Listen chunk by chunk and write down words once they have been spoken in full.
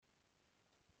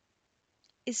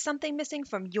Is something missing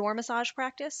from your massage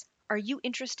practice? Are you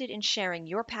interested in sharing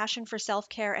your passion for self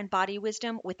care and body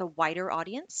wisdom with a wider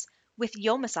audience? With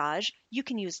Yomassage, you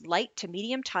can use light to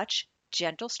medium touch,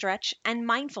 gentle stretch, and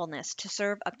mindfulness to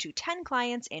serve up to 10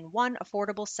 clients in one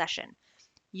affordable session.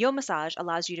 Yomassage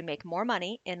allows you to make more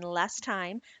money in less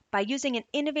time by using an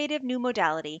innovative new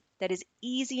modality that is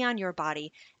easy on your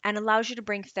body and allows you to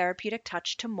bring therapeutic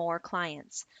touch to more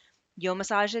clients.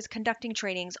 Yomassage is conducting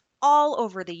trainings all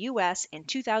over the US in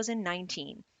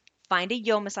 2019. Find a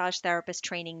Yomassage therapist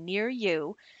training near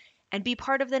you and be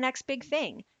part of the next big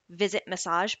thing. Visit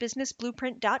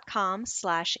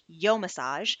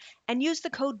massagebusinessblueprint.com/yomassage and use the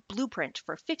code Blueprint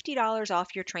for $50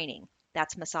 off your training.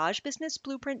 That's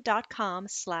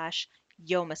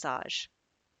massagebusinessblueprint.com/yomassage.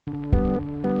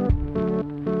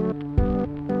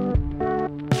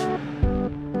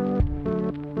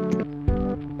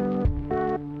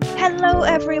 Hello,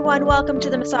 everyone. Welcome to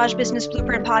the Massage Business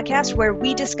Blueprint podcast, where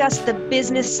we discuss the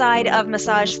business side of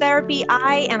massage therapy.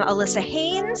 I am Alyssa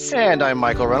Haynes. And I'm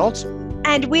Michael Reynolds.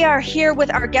 And we are here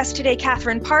with our guest today,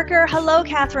 Katherine Parker. Hello,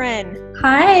 Katherine.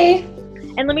 Hi.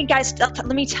 And let me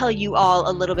tell you all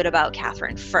a little bit about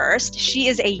Katherine first. She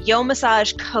is a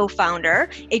Yomassage co-founder,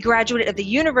 a graduate of the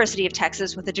University of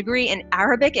Texas with a degree in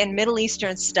Arabic and Middle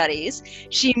Eastern Studies.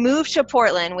 She moved to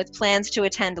Portland with plans to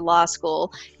attend law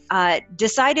school,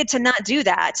 decided to not do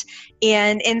that,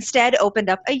 and instead opened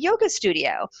up a yoga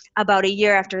studio. About a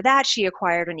year after that, she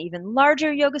acquired an even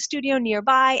larger yoga studio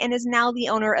nearby and is now the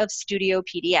owner of Studio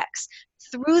PDX.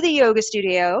 Through the yoga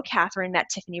studio, Katherine met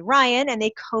Tiffany Ryan, and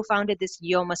they co-founded this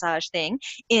Yomassage thing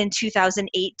in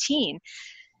 2018.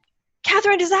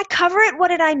 Katherine, does that cover it? What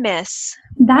did I miss?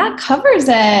 That covers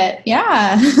it.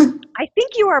 Yeah. I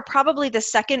think you are probably the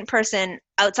second person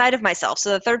outside of myself,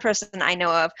 so the third person I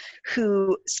know of,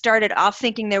 who started off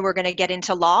thinking they were going to get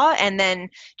into law and then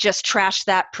just trashed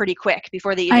that pretty quick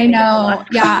before they even I made it to know. law.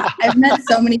 Yeah. I've met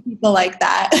so many people like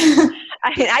that.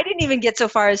 I didn't even get so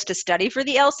far as to study for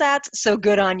the LSATs, so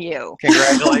good on you.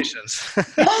 Congratulations.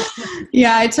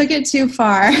 Yeah, I took it too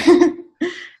far.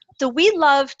 So we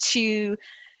love to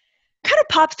kind of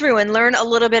pop through and learn a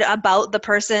little bit about the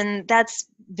person that's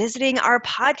visiting our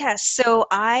podcast. So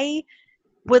I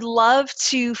would love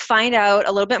to find out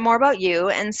a little bit more about you,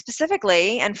 and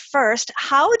specifically, and first,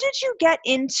 how did you get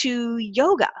into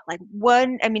yoga?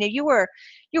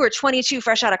 You were 22,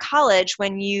 fresh out of college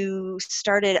when you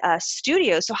started a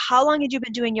studio. So how long had you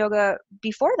been doing yoga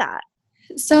before that?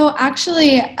 So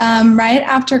actually, right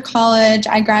after college,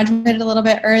 I graduated a little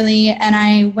bit early, and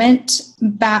I went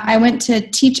to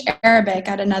teach Arabic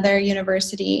at another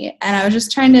university, and I was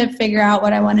just trying to figure out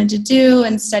what I wanted to do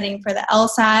and studying for the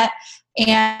LSAT.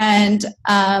 And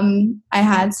I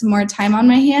had some more time on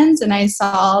my hands, and I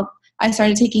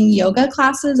started taking yoga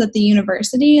classes at the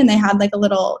university, and they had like a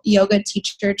little yoga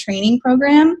teacher training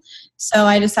program. So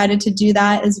I decided to do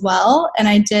that as well. And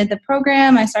I did the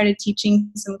program. I started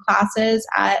teaching some classes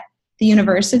at the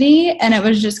university, and it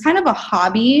was just kind of a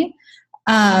hobby.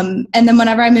 And then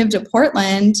whenever I moved to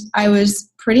Portland, I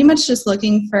was pretty much just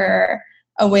looking for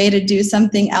a way to do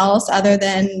something else other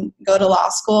than go to law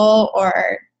school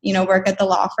or, work at the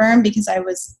law firm, because I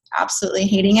was absolutely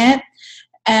hating it.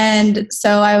 And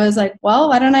so I was like, well,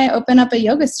 why don't I open up a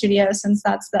yoga studio, since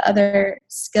that's the other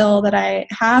skill that I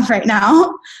have right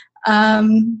now.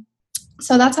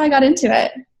 So that's how I got into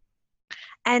it.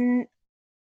 And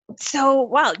so,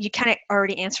 wow, you kind of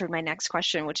already answered my next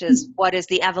question, which is, what has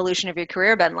the evolution of your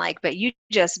career been like? But you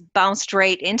just bounced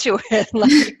right into it.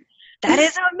 Like, that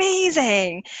is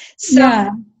amazing. So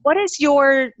Yeah. what's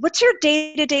your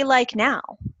day-to-day like now?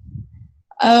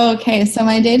 Okay, so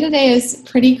my day-to-day is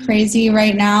pretty crazy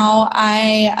right now.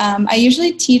 I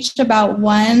usually teach about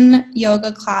one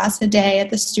yoga class a day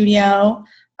at the studio.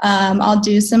 I'll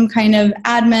do some kind of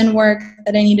admin work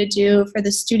that I need to do for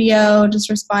the studio,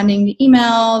 just responding to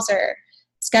emails or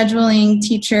scheduling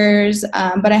teachers.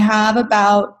 But I have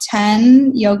about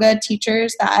 10 yoga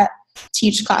teachers that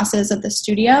teach classes at the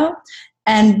studio.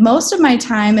 And most of my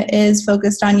time is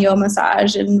focused on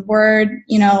Yomassage, and we're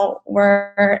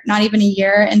not even a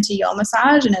year into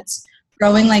Yomassage, and it's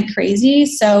growing like crazy.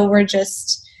 So we're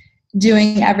just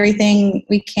doing everything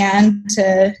we can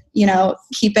to,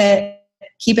 keep it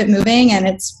moving. And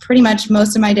it's pretty much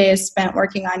most of my day is spent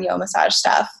working on Yomassage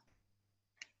stuff.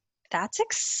 That's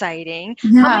exciting.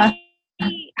 Yeah.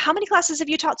 How many classes have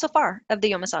you taught so far of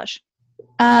the Yomassage?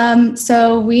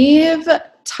 So we've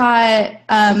taught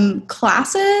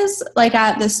classes like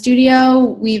at the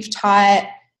studio. We've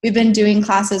been doing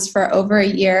classes for over a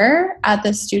year at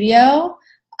the studio.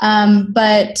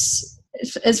 But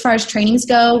as far as trainings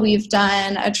go, we've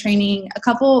done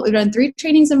 3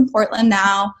 trainings in Portland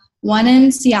now. one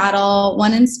in Seattle,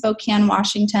 one in Spokane,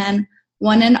 Washington,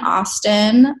 one in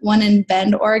Austin, one in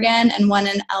Bend, Oregon, and one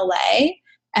in LA.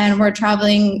 And we're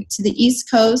traveling to the East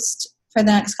Coast for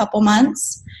the next couple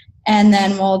months. And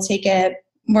then we'll take it,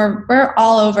 we're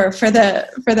all over for the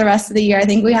rest of the year. I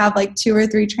think we have like 2 or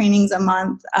 3 trainings a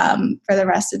month for the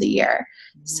rest of the year.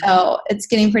 So it's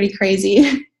getting pretty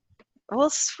crazy. Well,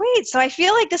 sweet. So I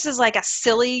feel like this is such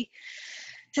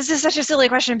a silly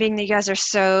question, being that you guys you're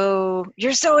so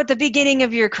at the beginning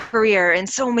of your career in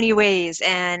so many ways.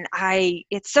 And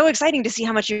it's so exciting to see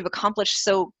how much you've accomplished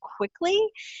so quickly.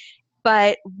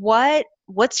 But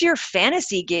what's your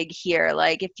fantasy gig here?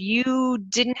 Like, if you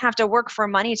didn't have to work for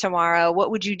money tomorrow, what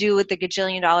would you do with the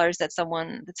gajillion dollars that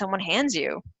someone hands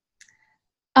you?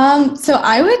 So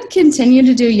I would continue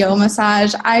to do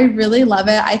Yomassage. I really love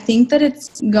it. I think that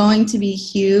it's going to be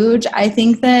huge. I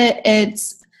think that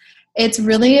it's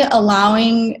really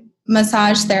allowing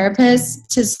massage therapists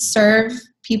to serve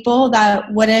people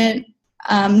that wouldn't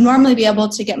normally be able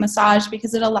to get massage,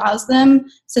 because it allows them,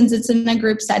 since it's in a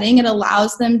group setting, it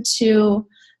allows them to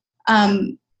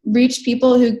reach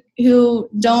people who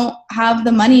don't have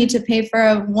the money to pay for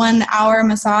a 1-hour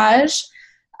massage.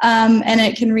 And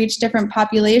it can reach different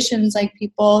populations, like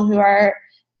people who are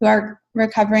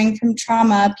recovering from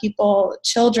trauma,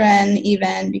 children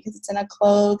even, because it's in a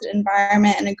clothed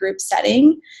environment in a group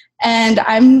setting.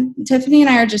 And Tiffany and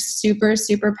I are just super,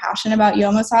 super passionate about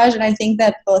Yomassage. And I think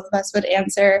that both of us would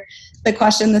answer the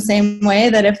question the same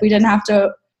way, that if we didn't have to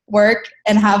work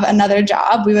and have another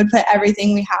job, we would put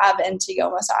everything we have into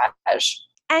Yomassage.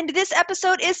 And this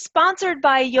episode is sponsored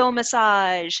by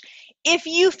Yomassage. If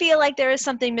you feel like there is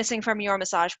something missing from your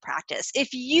massage practice,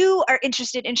 if you are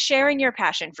interested in sharing your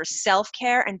passion for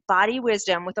self-care and body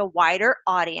wisdom with a wider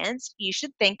audience, you should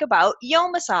think about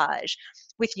Yomassage.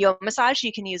 With Yomassage,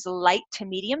 you can use light to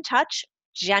medium touch,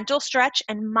 gentle stretch,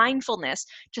 and mindfulness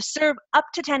to serve up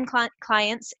to 10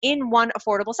 clients in one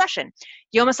affordable session.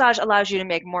 Yomassage allows you to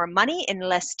make more money in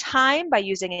less time by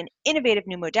using an innovative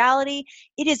new modality.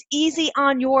 It is easy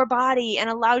on your body and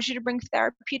allows you to bring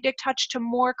therapeutic touch to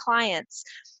more clients.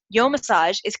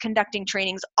 Yomassage is conducting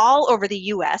trainings all over the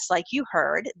U.S., like you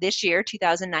heard, this year,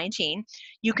 2019.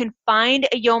 You can find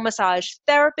a Yomassage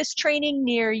therapist training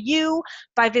near you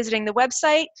by visiting the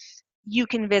website. You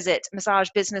can visit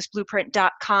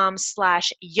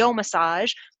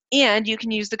massagebusinessblueprint.com/Yomassage, and you can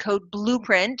use the code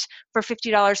Blueprint for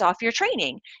 $50 off your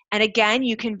training. And again,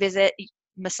 you can visit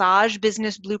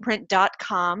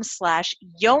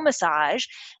massagebusinessblueprint.com/Yomassage.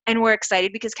 And we're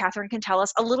excited because Katherine can tell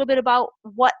us a little bit about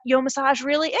what Yomassage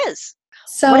really is.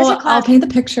 So What is it, I'll paint the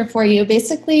picture for you.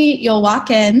 Basically, you'll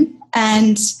walk in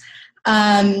and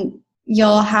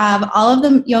you'll have all of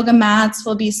the yoga mats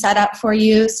will be set up for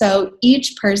you. So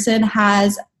each person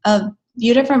has a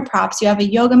few different props. You have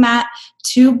a yoga mat,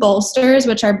 2 bolsters,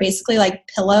 which are basically like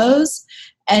pillows,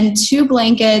 and 2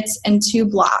 blankets and 2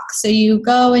 blocks. So you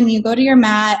go to your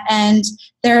mat, and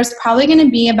there's probably going to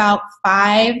be about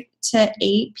 5 to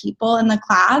 8 people in the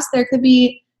class. There could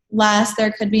be less,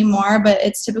 there could be more, but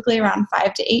it's typically around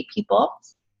 5 to 8 people.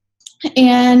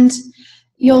 And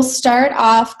you'll start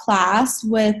off class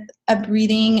with a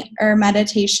breathing or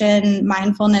meditation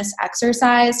mindfulness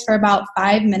exercise for about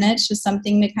 5 minutes, just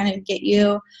something to kind of get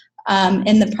you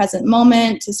in the present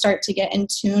moment, to start to get in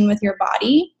tune with your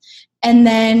body. And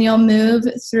then you'll move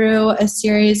through a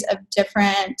series of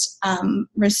different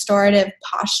restorative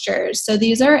postures. So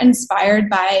these are inspired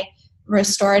by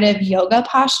restorative yoga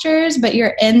postures, but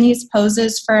you're in these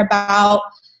poses for about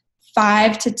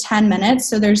 5 to 10 minutes.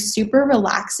 So they're super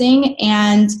relaxing,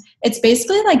 and it's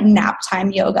basically like nap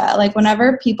time yoga. Like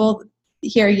whenever people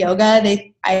hear yoga,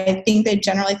 I think they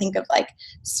generally think of like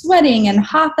sweating and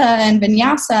hatha and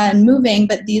vinyasa and moving,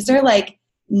 but these are like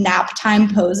nap time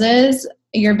poses.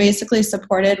 You're basically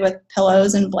supported with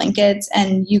pillows and blankets,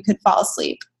 and you could fall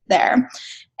asleep there.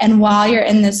 And while you're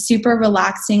in this super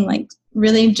relaxing, like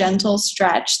really gentle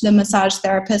stretch, the massage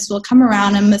therapist will come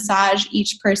around and massage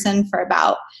each person for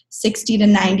about 60 to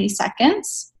 90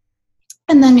 seconds.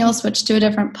 And then you'll switch to a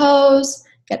different pose,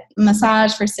 get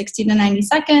massage for 60 to 90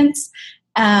 seconds.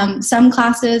 Some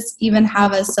classes even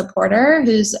have a supporter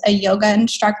who's a yoga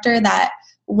instructor that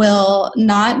will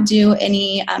not do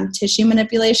any tissue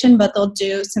manipulation, but they'll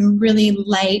do some really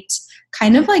light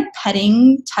kind of like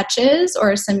petting touches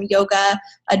or some yoga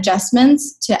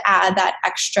adjustments to add that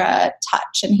extra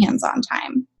touch and hands-on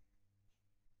time.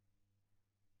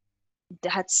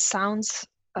 That sounds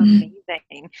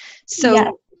amazing. So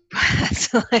Yeah.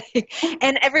 So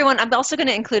and everyone, I'm also going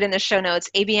to include in the show notes,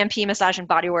 ABMP Massage and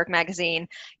Bodywork magazine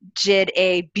did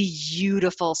a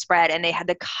beautiful spread, and they had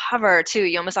the cover too.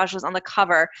 Yomassage was on the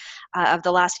cover of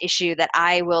the last issue that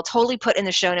I will totally put in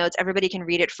the show notes. Everybody can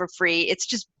read it for free. It's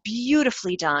just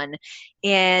beautifully done,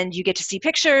 and you get to see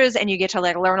pictures, and you get to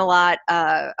learn a lot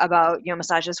about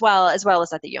Yomassage as well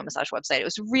as at the Yomassage website. It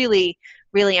was really,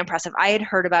 really impressive. I had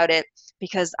heard about it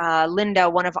because Linda,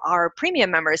 one of our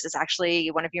premium members, is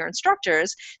actually one of your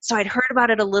instructors. So I'd heard about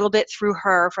it a little bit through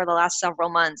her for the last several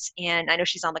months, and I know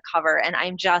she's on the cover, and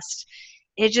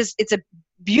it's a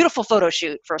beautiful photo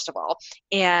shoot, first of all,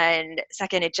 and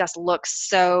second, it just looks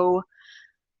so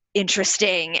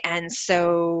interesting, and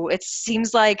so it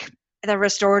seems like the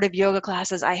restorative yoga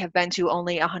classes I have been to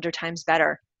only 100 times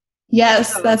better.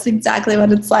 Yes, that's exactly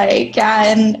what it's like.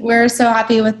 Yeah, and we're so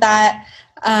happy with that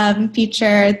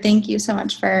feature. Thank you so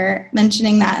much for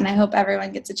mentioning that, and I hope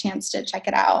everyone gets a chance to check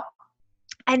it out.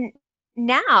 And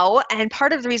now, and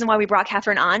part of the reason why we brought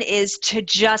Katherine on is to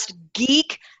just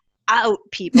geek out,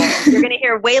 people. You're going to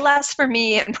hear way less from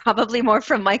me and probably more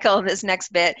from Michael in this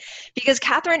next bit, because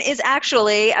Katherine is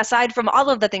actually, aside from all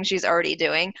of the things she's already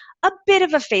doing, a bit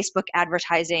of a Facebook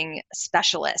advertising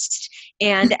specialist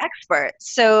and expert.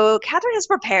 So Katherine has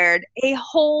prepared a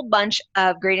whole bunch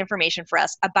of great information for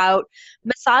us about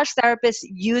massage therapists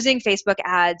using Facebook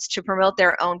ads to promote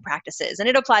their own practices. And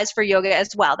it applies for yoga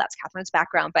as well. That's Katherine's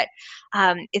background. But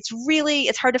it's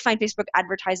hard to find Facebook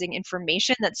advertising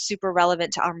information that's super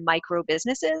relevant to our micro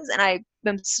businesses. And I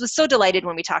was so delighted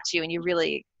when we talked to you, and you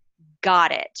really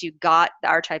got it. You got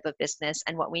our type of business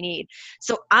and what we need.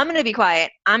 So I'm going to be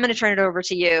quiet. I'm going to turn it over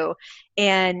to you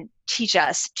and teach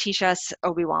us,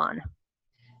 Obi-Wan.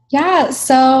 Yeah,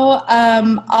 so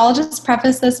I'll just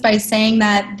preface this by saying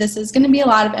that this is going to be a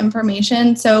lot of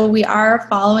information. So we are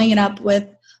following it up with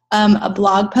a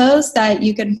blog post that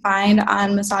you can find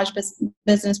on Massage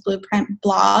Business Blueprint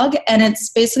blog. And it's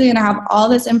basically going to have all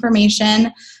this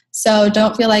information. So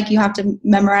don't feel like you have to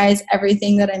memorize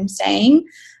everything that I'm saying.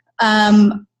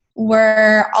 I'm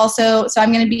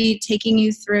going to be taking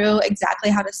you through exactly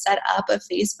how to set up a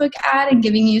Facebook ad and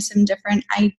giving you some different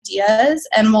ideas.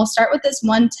 And we'll start with this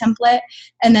one template,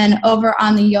 and then over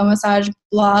on the Yomassage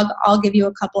blog, I'll give you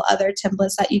a couple other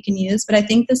templates that you can use. But I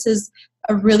think this is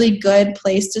a really good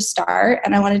place to start,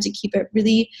 and I wanted to keep it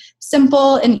really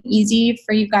simple and easy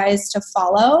for you guys to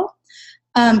follow.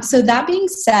 So that being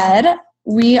said,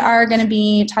 we are going to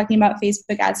be talking about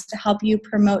Facebook ads to help you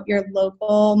promote your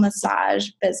local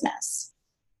massage business.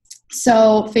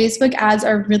 So Facebook ads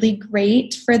are really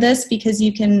great for this because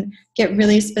you can get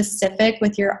really specific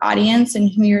with your audience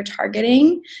and who you're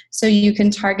targeting. So you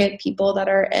can target people that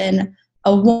are in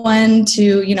a 1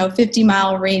 to 50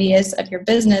 mile radius of your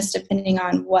business, depending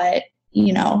on what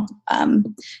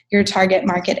your target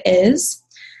market is.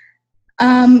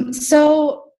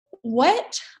 So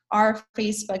what are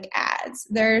Facebook ads?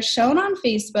 They're shown on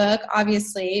Facebook,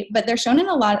 obviously, but they're shown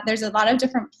there's a lot of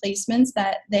different placements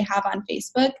that they have on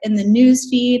Facebook. In the news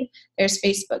feed, there's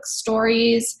Facebook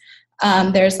stories,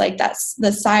 there's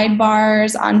the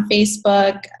sidebars on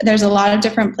Facebook. There's a lot of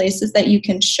different places that you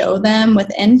can show them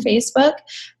within Facebook.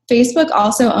 Facebook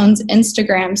also owns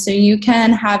Instagram, so you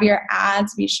can have your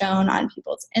ads be shown on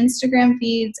people's Instagram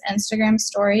feeds, Instagram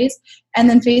stories. And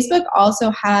then Facebook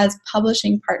also has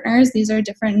publishing partners. These are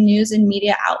different news and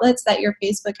media outlets that your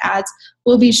Facebook ads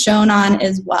will be shown on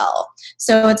as well.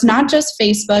 So it's not just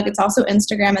Facebook, it's also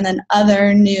Instagram and then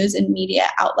other news and media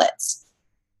outlets.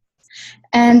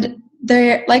 And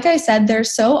like I said, they're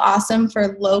so awesome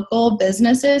for local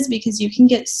businesses because you can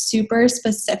get super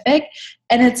specific,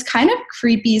 and it's kind of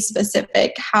creepy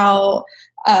specific how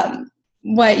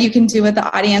what you can do with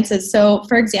the audiences. So,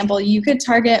 for example, you could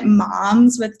target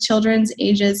moms with children's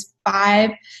ages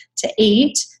 5 to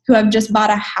 8 who have just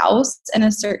bought a house in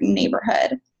a certain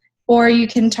neighborhood. Or you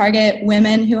can target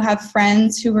women who have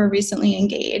friends who were recently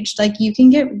engaged. Like, you can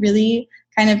get really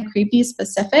kind of creepy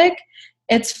specific.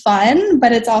 It's fun,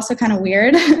 but it's also kind of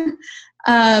weird.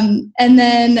 And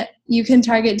then you can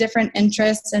target different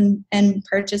interests and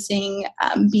purchasing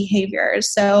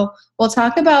behaviors. So we'll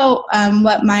talk about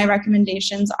what my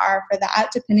recommendations are for that,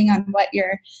 depending on what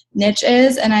your niche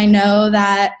is. And I know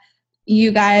that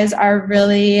you guys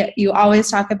you always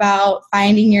talk about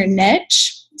finding your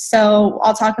niche. So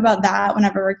I'll talk about that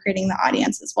whenever we're creating the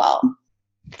audience as well.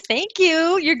 Thank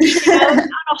you. You're geeking out on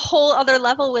a whole other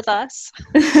level with us.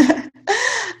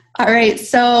 All right.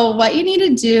 So what you need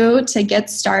to do to get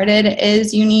started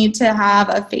is you need to have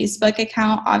a Facebook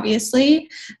account, obviously.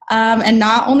 And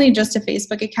not only just a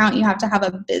Facebook account, you have to have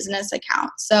a business account.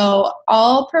 So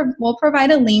we'll provide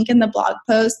a link in the blog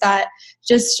post that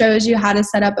just shows you how to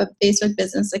set up a Facebook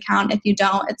business account. If you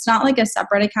don't, it's not like a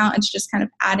separate account. It's just kind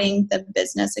of adding the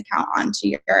business account onto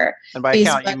your And by Facebook.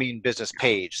 account, you mean business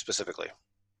page specifically.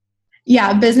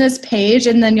 Yeah, business page,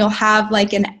 and then you'll have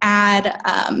like an ad.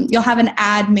 You'll have an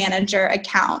ad manager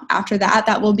account after that.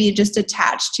 That will be just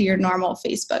attached to your normal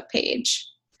Facebook page.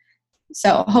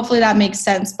 So hopefully that makes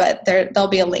sense, but there'll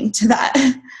be a link to that.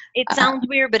 It sounds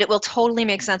weird, but it will totally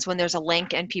make sense when there's a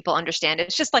link and people understand it.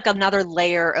 It's just like another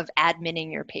layer of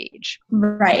adminning your page.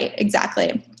 Right,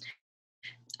 exactly.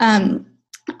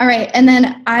 All right, and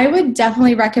then I would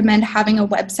definitely recommend having a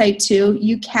website too.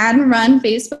 You can run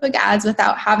Facebook ads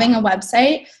without having a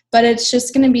website, but it's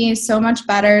just going to be so much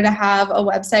better to have a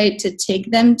website to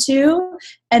take them to.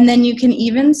 And then you can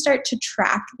even start to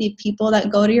track the people that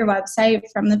go to your website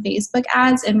from the Facebook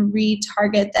ads and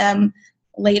retarget them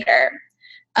later.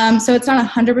 So it's not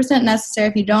 100% necessary.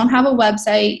 If you don't have a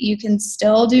website, you can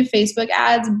still do Facebook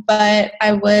ads, but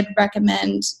I would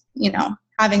recommend,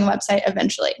 having a website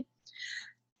eventually.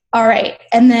 All right.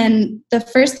 And then the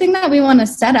first thing that we want to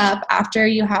set up after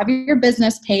you have your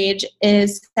business page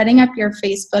is setting up your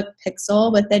Facebook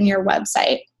pixel within your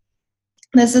website.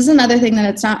 This is another thing that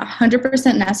it's not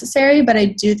 100% necessary, but I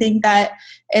do think that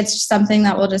it's something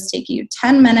that will just take you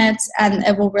 10 minutes and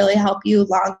it will really help you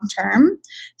long term.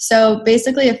 So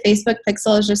basically a Facebook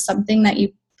pixel is just something that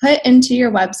you put into your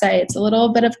website. It's a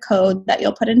little bit of code that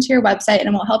you'll put into your website and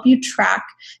it will help you track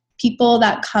people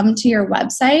that come to your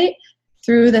website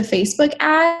through the Facebook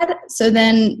ad, so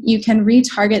then you can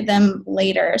retarget them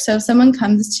later. So if someone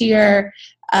comes to your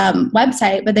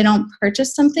website but they don't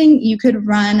purchase something, you could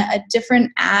run a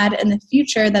different ad in the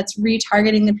future that's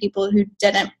retargeting the people who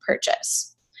didn't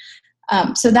purchase.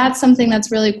 So that's something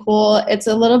that's really cool. It's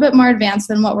a little bit more advanced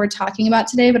than what we're talking about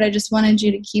today, but I just wanted you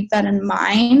to keep that in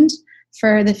mind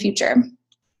for the future.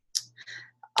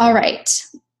 All right.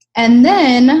 And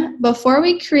then before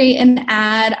we create an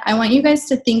ad, I want you guys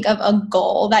to think of a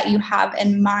goal that you have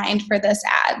in mind for this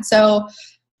ad. So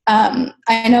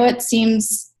I know it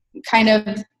seems kind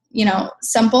of,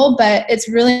 simple, but it's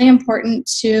really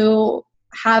important to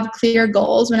have clear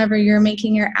goals whenever you're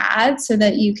making your ad so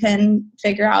that you can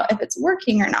figure out if it's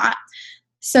working or not.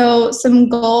 So some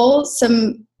goals,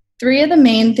 three of the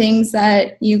main things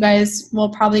that you guys will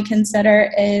probably consider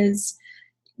is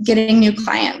getting new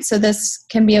clients. So this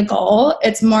can be a goal.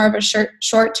 It's more of a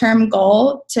short-term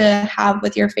goal to have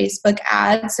with your Facebook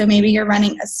ads. So maybe you're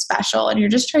running a special and you're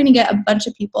just trying to get a bunch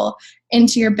of people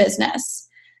into your business.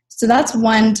 So that's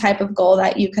one type of goal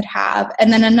that you could have.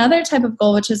 And then another type of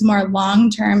goal, which is more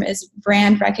long-term, is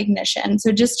brand recognition.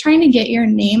 So just trying to get your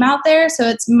name out there. So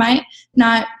it might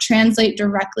not translate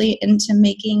directly into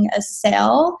making a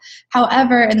sale.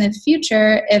 However, in the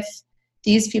future, if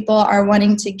these people are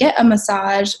wanting to get a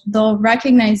massage, they'll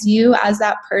recognize you as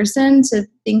that person to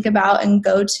think about and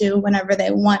go to whenever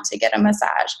they want to get a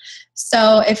massage.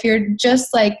 So if you're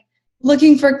just like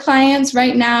looking for clients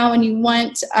right now and you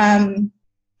want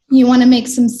to make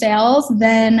some sales,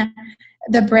 then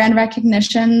the brand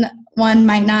recognition one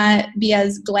might not be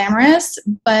as glamorous,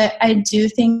 but I do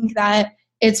think that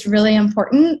it's really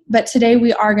important. But today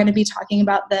we are going to be talking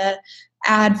about the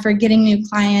ad for getting new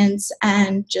clients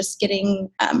and just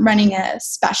running a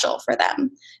special for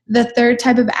them. The third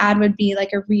type of ad would be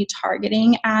like a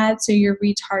retargeting ad. So you're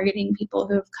retargeting people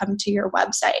who have come to your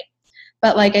website.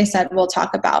 But like I said, we'll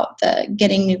talk about the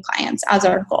getting new clients as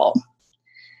our goal.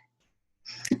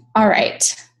 All right.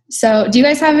 So do you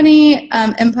guys have any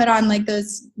input on like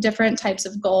those different types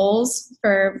of goals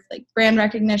for like brand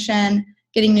recognition,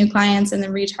 getting new clients, and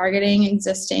then retargeting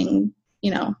existing,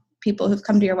 people who've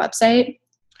come to your website?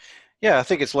 Yeah, I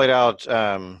think it's laid out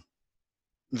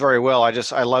very well.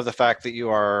 I love the fact that you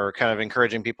are kind of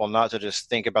encouraging people not to just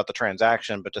think about the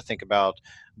transaction, but to think about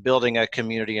building a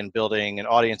community and building an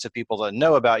audience of people that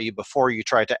know about you before you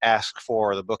try to ask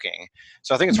for the booking.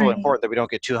 So I think it's really important that we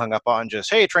don't get too hung up on just,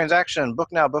 hey, transaction, book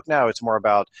now, book now. It's more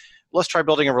about, let's try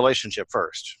building a relationship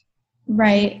first.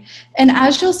 Right. And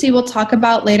as you'll see, we'll talk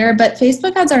about later, but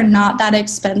Facebook ads are not that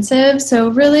expensive. So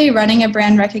really running a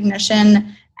brand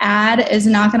recognition ad is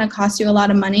not going to cost you a lot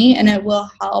of money, and it will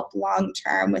help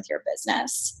long-term with your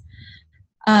business.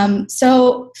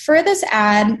 So for this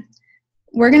ad,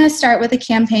 we're going to start with a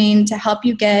campaign to help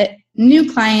you get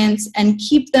new clients and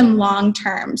keep them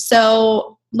long-term.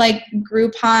 So like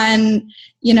Groupon,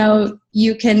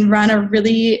 you can run a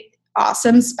really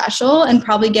awesome special and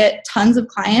probably get tons of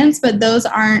clients, but those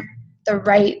aren't the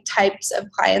right types of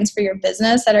clients for your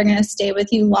business that are going to stay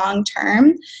with you long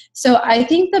term. So I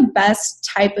think the best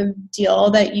type of deal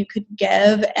that you could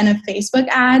give in a Facebook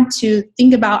ad to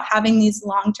think about having these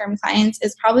long-term clients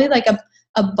is probably like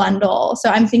a bundle. So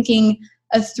I'm thinking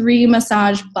a 3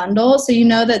 massage bundle. So you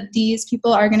know that these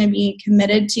people are going to be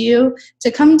committed to you to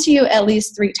come to you at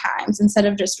least 3 times instead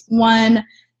of just one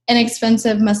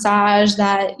inexpensive massage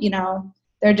that, you know,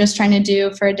 they're just trying to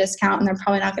do for a discount and they're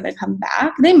probably not going to come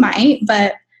back. They might,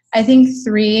 but I think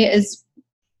 3 is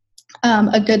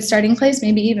a good starting place,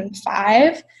 maybe even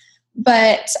 5.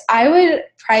 But I would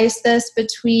price this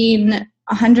between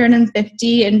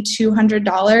 $150 and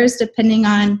 $200 depending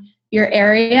on your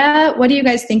area. What do you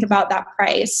guys think about that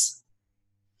price?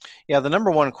 Yeah, the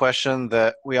number one question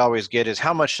that we always get is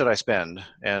how much should I spend?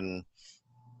 And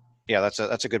yeah, that's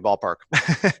a good ballpark.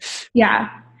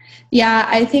 Yeah,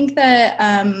 I think that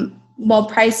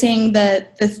pricing the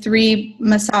 3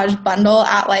 massage bundle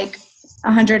at like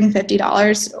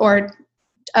 $150 or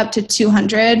up to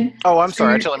 $200. Oh, I'm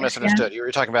sorry. I totally misunderstood. You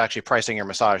were talking about actually pricing your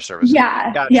massage services.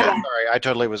 Yeah. Gotcha. Yeah.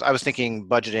 Sorry. I was thinking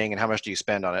budgeting and how much do you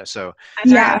spend on it. So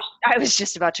I was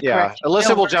just about to correct you.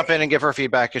 Alyssa will jump in and give her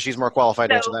feedback because she's more qualified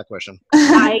to answer that question.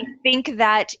 I think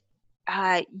that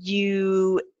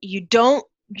you don't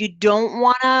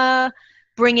want to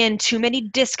bring in too many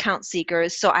discount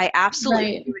seekers. So I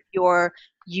absolutely agree with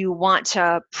you want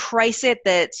to price it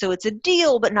so it's a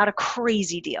deal, but not a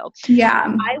crazy deal.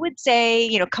 Yeah. I would say,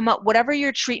 you know, come up, whatever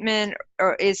your treatment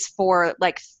is for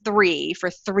like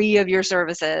 3 of your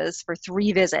services, for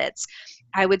 3 visits,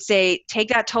 I would say take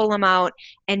that total amount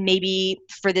and maybe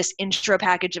for this intro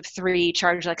package of 3,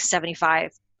 charge like 75%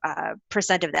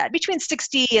 of that, between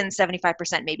 60 and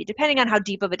 75% maybe, depending on how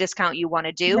deep of a discount you want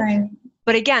to do. Right.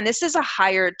 But again, this is a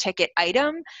higher ticket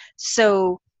item,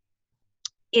 so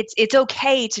it's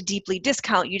okay to deeply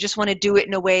discount. You just want to do it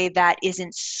in a way that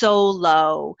isn't so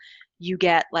low you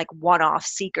get like one-off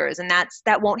seekers, and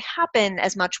that won't happen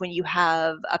as much when you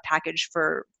have a package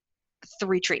for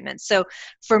 3 treatments. So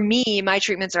for me, my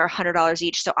treatments are $100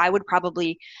 each, so I would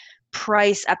probably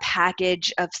price a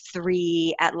package of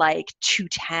 3 at like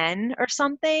 $210 or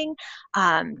something,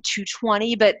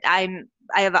 $220. But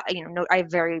I have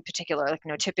very particular, like,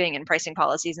 no tipping and pricing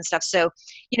policies and stuff. So,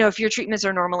 you know, if your treatments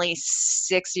are normally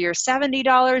 $60 or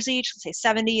 $70 each, let's say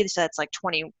 70, so that's like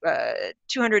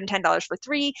 $210 for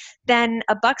 3, then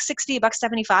 $160,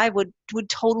 $175 would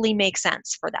totally make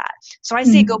sense for that. So I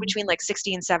say go between like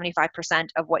 60 and 75%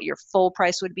 of what your full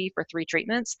price would be for 3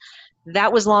 treatments.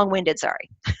 That was long-winded, sorry.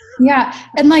 Yeah.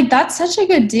 And like, that's such a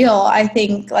good deal. I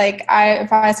think like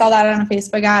if I saw that on a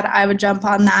Facebook ad, I would jump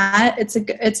on that. It's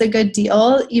a good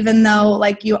deal, even though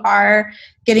like you're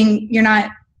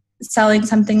not selling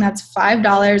something that's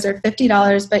 $5 or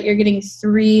 $50, but you're getting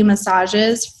 3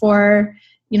 massages for,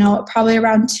 you know, probably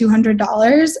around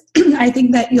 $200. I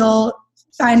think that you'll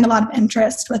find a lot of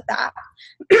interest with that.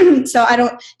 So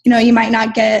you might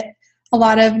not get a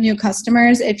lot of new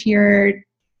customers if you're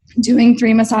doing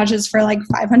 3 massages for like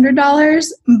 $500,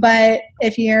 but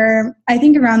if you're, I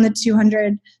think around the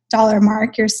 $200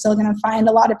 mark, you're still going to find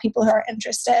a lot of people who are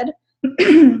interested.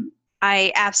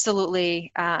 I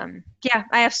absolutely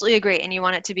agree. And you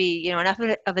want it to be, you know, enough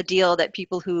of a deal that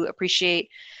people who appreciate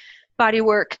body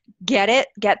work get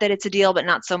that it's a deal, but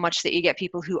not so much that you get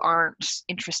people who aren't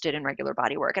interested in regular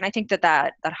body work. And I think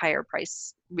that higher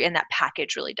price and that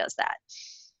package really does that.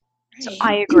 So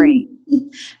I agree.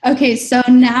 Okay, so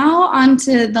now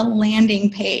onto the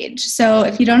landing page. So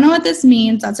if you don't know what this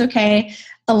means, that's okay.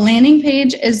 A landing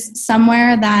page is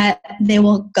somewhere that they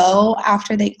will go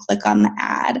after they click on the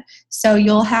ad. So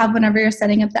you'll have, whenever you're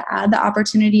setting up the ad, the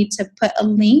opportunity to put a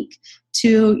link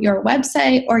to your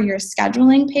website or your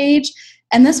scheduling page.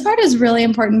 And this part is really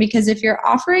important because if you're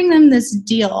offering them this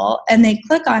deal and they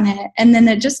click on it and then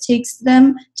it just takes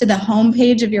them to the home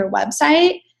page of your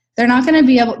website, they're not going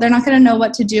to know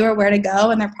what to do or where to go,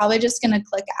 and they're probably just going to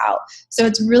click out. So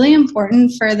it's really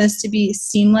important for this to be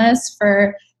seamless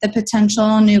for the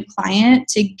potential new client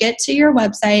to get to your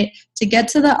website, to get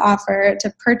to the offer,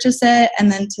 to purchase it,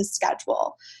 and then to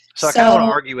schedule. So I kind of want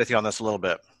to argue with you on this a little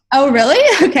bit. Oh, really?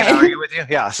 Okay. Can I argue with you?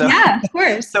 Yeah. So, yeah, of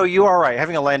course. So you are right.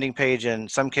 Having a landing page in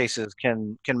some cases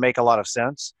can make a lot of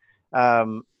sense.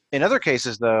 In other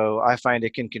cases, though, I find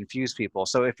it can confuse people.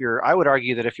 So I would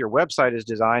argue that if your website is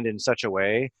designed in such a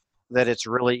way that it's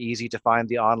really easy to find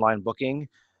the online booking,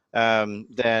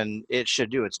 then it should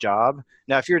do its job.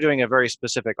 Now, if you're doing a very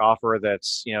specific offer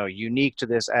that's, you know, unique to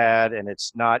this ad and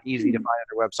it's not easy to find on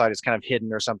your website, it's kind of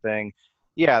hidden or something,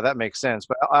 yeah, that makes sense.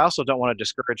 But I also don't want to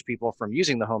discourage people from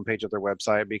using the homepage of their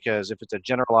website, because if it's a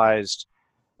generalized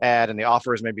ad and the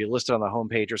offer is maybe listed on the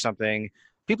homepage or something,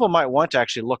 people might want to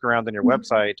actually look around on your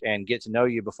website and get to know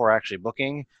you before actually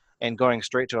booking, and going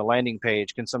straight to a landing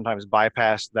page can sometimes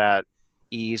bypass that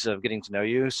ease of getting to know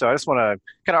you. So I just want to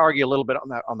kind of argue a little bit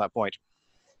on that point.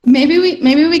 Maybe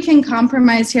we can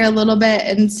compromise here a little bit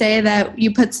and say that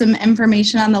you put some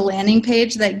information on the landing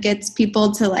page that gets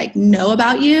people to like know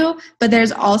about you, but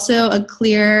there's also a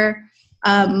clear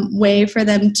way for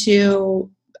them to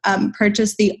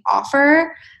purchase the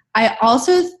offer. I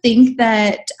also think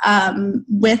that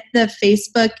with the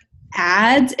Facebook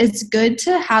ads, it's good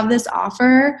to have this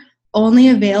offer only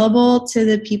available to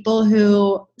the people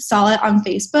who saw it on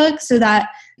Facebook, so that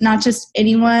not just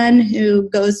anyone who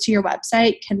goes to your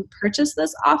website can purchase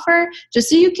this offer, just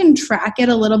so you can track it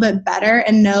a little bit better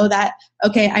and know that,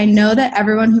 okay, I know that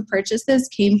everyone who purchased this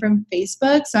came from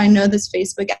Facebook, so I know this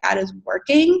Facebook ad is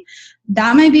working.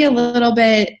 That might be a little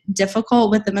bit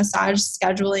difficult with the massage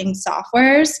scheduling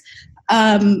softwares,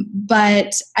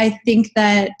 but I think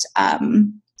that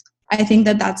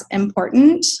that's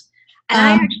important.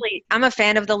 And I'm a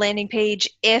fan of the landing page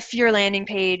if your landing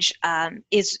page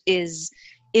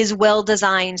is well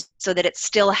designed so that it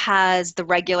still has the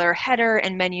regular header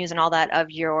and menus and all that of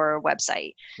your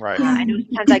website. Right. I know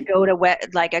sometimes I go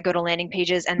to landing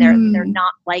pages and they're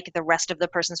not like the rest of the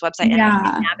person's website, and I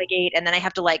have to navigate, and then I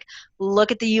have to like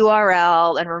look at the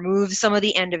URL and remove some of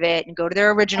the end of it and go to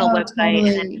their original website and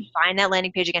then find that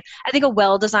landing page again. I think a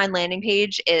well-designed landing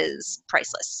page is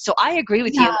priceless. So I agree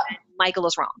with you, and Michael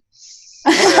is wrong.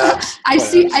 I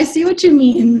see what you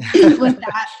mean with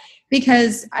that,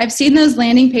 because I've seen those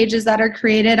landing pages that are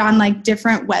created on like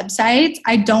different websites.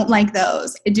 I don't like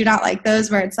those. I do not like those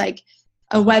where it's like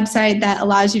a website that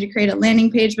allows you to create a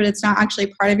landing page, but it's not actually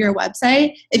part of your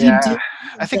website.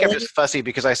 I think I'm just fussy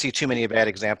because I see too many bad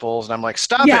examples, and I'm like,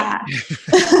 stop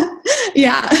it.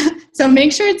 Yeah. So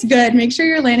make sure it's good. Make sure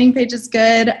your landing page is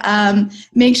good.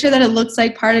 Make sure that it looks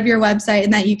like part of your website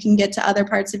and that you can get to other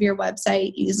parts of your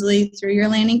website easily through your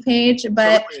landing page.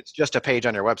 But so it's just a page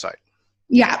on your website.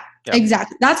 Yeah,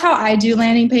 exactly. That's how I do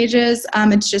landing pages.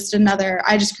 It's just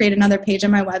I just create another page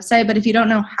on my website. But if you don't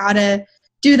know how to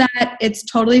do that, it's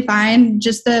totally fine.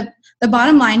 Just the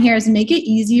bottom line here is make it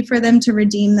easy for them to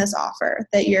redeem this offer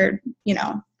that you're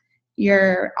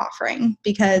offering,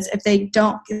 because if they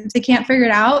can't figure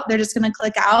it out, they're just going to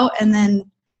click out and then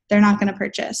they're not going to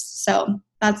purchase. So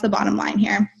that's the bottom line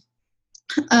here.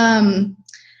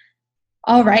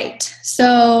 All right.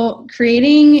 So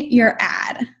creating your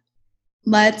ad.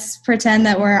 Let's pretend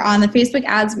that we're on the Facebook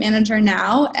Ads Manager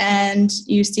now and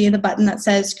you see the button that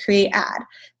says create ad.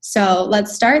 So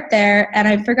let's start there. And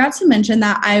I forgot to mention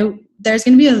that there's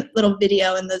going to be a little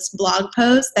video in this blog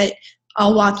post that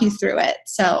I'll walk you through it.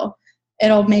 So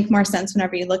it'll make more sense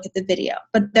whenever you look at the video.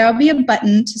 But there'll be a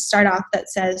button to start off that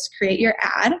says create your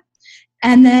ad.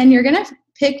 And then you're going to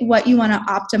pick what you want to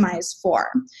optimize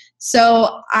for.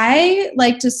 So I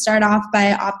like to start off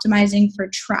by optimizing for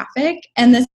traffic.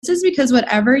 And this is because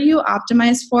whatever you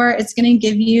optimize for, it's going to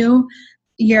give you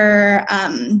your,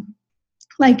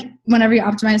 whenever you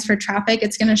optimize for traffic,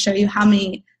 it's going to show you how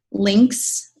many link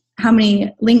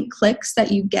clicks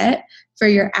that you get for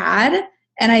your ad.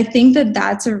 And I think that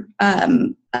that's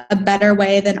a better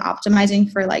way than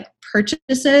optimizing for like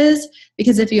purchases,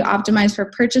 because if you optimize for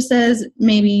purchases,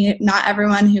 maybe not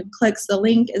everyone who clicks the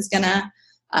link is going to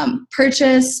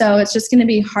purchase. So it's just going to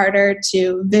be harder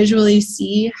to visually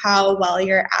see how well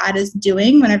your ad is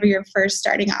doing whenever you're first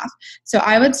starting off. So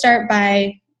I would start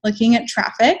by looking at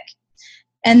traffic.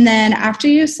 And then after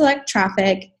you select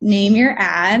traffic, name your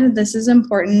ad. This is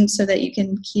important so that you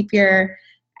can keep your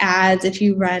ads. If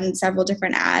you run several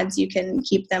different ads, you can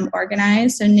keep them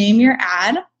organized. So name your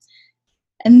ad.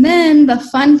 And then the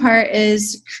fun part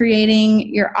is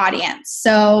creating your audience.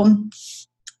 So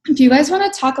if you guys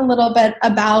want to talk a little bit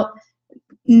about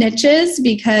niches,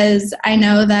 because I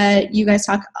know that you guys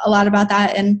talk a lot about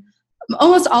that in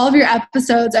almost all of your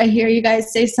episodes. I hear you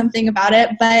guys say something about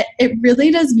it, but it really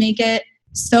does make it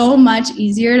so much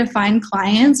easier to find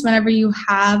clients whenever you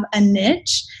have a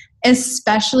niche,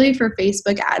 especially for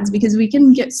Facebook ads, because we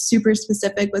can get super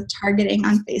specific with targeting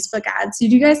on Facebook ads. So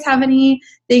do you guys have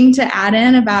anything to add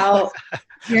in about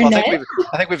your niche?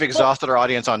 I think we've exhausted our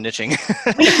audience on niching.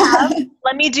 We have.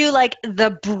 Let me do like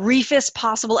the briefest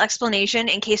possible explanation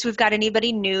in case we've got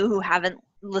anybody new who haven't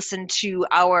listened to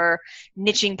our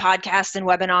niching podcast and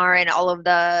webinar and all of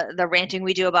the ranting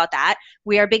we do about that.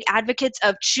 We are big advocates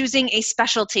of choosing a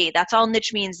specialty. That's all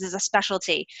niche means, is a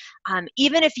specialty.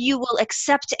 Even if you will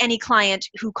accept any client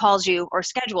who calls you or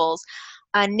schedules,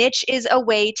 a niche is a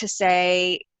way to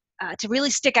say, to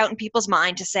really stick out in people's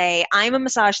mind, to say, I'm a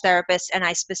massage therapist and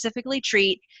I specifically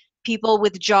treat people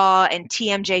with jaw and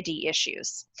TMJD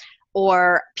issues.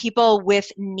 or people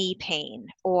with knee pain,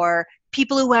 or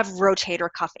people who have rotator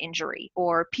cuff injury,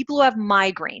 or people who have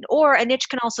migraine. Or a niche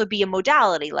can also be a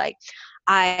modality, like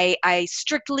I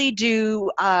strictly do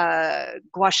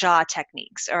gua sha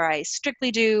techniques, or I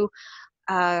strictly do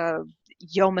uh,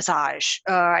 Yomassage.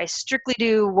 I strictly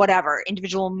do whatever,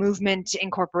 individual movement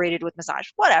incorporated with massage,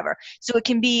 whatever. So it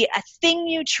can be a thing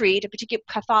you treat, a particular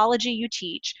pathology you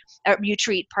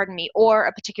treat, pardon me, or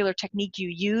a particular technique you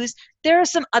use. There are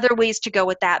some other ways to go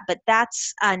with that, but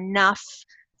that's enough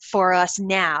for us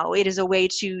now. It is a way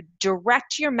to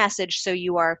direct your message so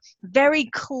you are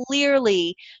very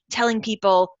clearly telling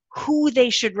people who they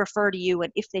should refer to you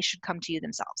and if they should come to you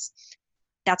themselves.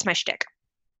 That's my shtick.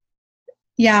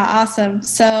 Yeah, awesome.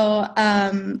 So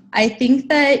I think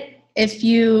that if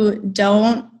you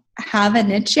don't have a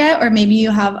niche yet, or maybe you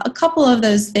have a couple of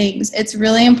those things, it's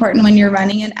really important when you're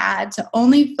running an ad to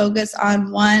only focus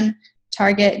on one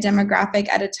target demographic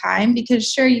at a time. Because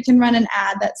sure, you can run an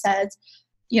ad that says,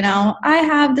 I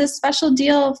have this special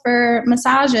deal for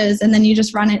massages, and then you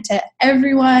just run it to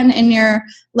everyone in your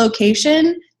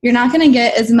location. You're not going to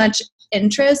get as much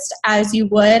interest as you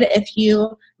would if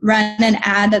you run an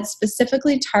ad that's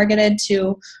specifically targeted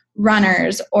to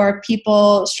runners or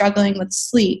people struggling with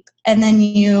sleep, and then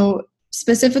you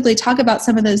specifically talk about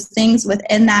some of those things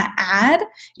within that ad.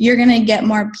 You're going to get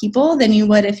more people than you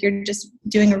would if you're just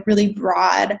doing a really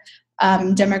broad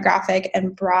demographic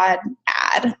and broad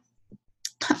ad.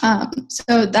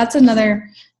 So that's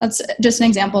just an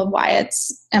example of why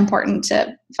it's important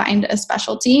to find a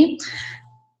specialty.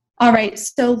 All right,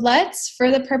 so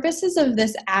for the purposes of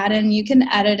this ad, and you can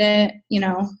edit it,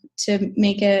 to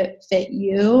make it fit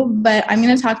you, but I'm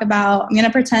going to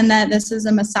pretend that this is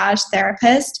a massage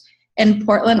therapist in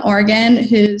Portland, Oregon,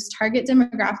 whose target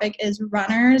demographic is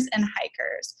runners and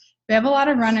hikers. We have a lot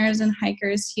of runners and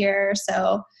hikers here,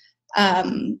 so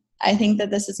I think that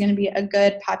this is going to be a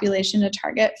good population to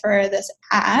target for this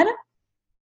ad.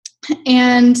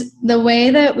 And the way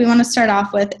that we want to start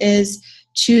off with is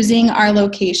choosing our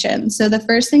location. So the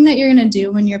first thing that you're going to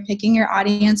do when you're picking your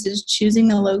audience is choosing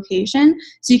the location.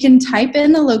 So you can type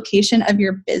in the location of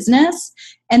your business,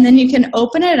 and then you can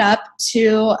open it up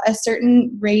to a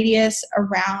certain radius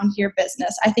around your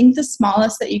business. I think the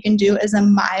smallest that you can do is a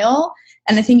mile,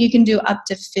 and I think you can do up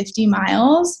to 50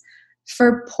 miles.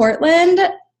 For Portland,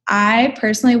 I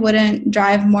personally wouldn't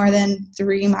drive more than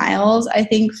 3 miles, I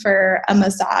think, for a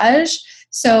massage.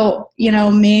 So,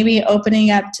 maybe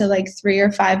opening up to like 3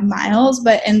 or 5 miles,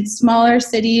 but in smaller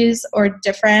cities or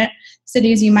different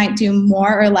cities, you might do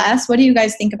more or less. What do you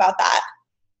guys think about that?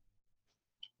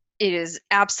 It is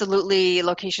absolutely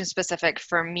location specific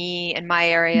for me in my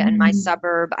area and my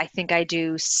suburb. I think I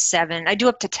do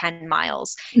up to 10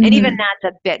 miles. Mm-hmm. And even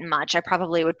that's a bit much. I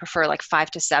probably would prefer like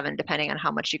 5 to 7, depending on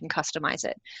how much you can customize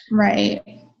it. Right.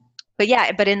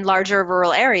 But in larger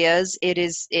rural areas,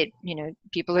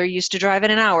 people are used to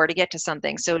driving an hour to get to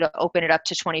something. So to open it up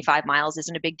to 25 miles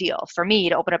isn't a big deal. For me,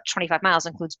 to open up 25 miles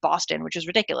includes Boston, which is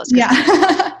ridiculous.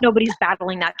 Yeah. Nobody's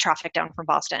battling that traffic down from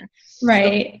Boston.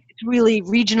 Right. So it's really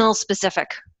regional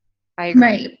specific. I agree.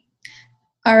 Right.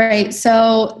 All right.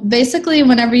 So basically,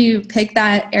 whenever you pick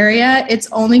that area, it's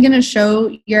only going to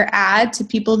show your ad to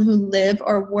people who live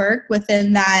or work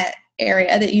within that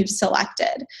area that you've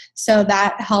selected. So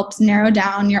that helps narrow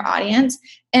down your audience.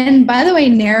 And by the way,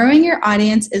 narrowing your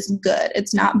audience is good.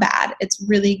 It's not bad. It's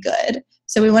really good.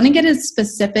 So we want to get as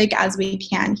specific as we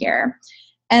can here.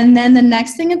 And then the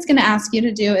next thing it's going to ask you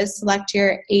to do is select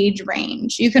your age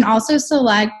range. You can also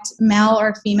select male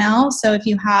or female. So if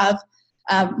you have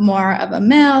more of a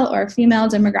male or female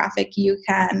demographic, you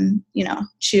can,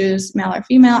 choose male or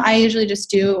female. I usually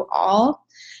just do all.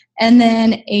 And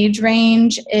then age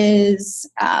range is,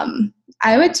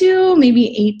 I would do maybe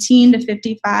 18 to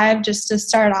 55 just to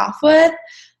start off with.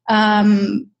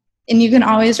 And you can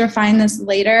always refine this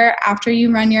later. After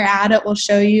you run your ad, it will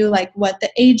show you like what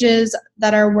the ages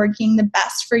that are working the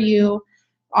best for you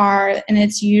are. And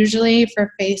it's usually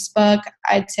for Facebook,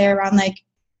 I'd say around like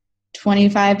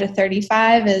 25 to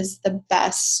 35 is the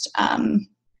best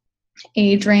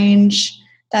age range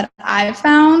that I've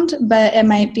found, but it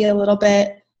might be a little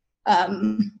bit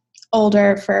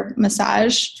older for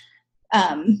massage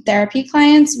therapy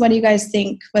clients. What do you guys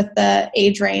think with the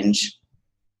age range?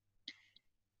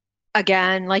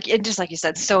 Again, just like you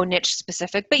said, so niche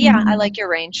specific, but yeah, I like your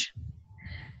range.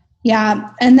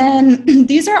 Yeah. And then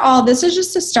this is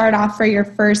just to start off for your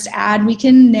first ad. We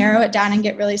can narrow it down and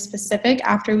get really specific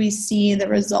after we see the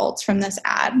results from this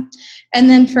ad. And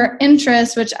then for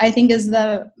interest, which I think is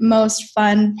the most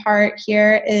fun part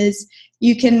here, is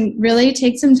you can really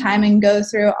take some time and go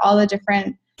through all the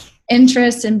different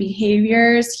interests and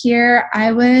behaviors here,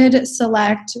 I would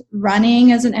select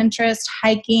running as an interest,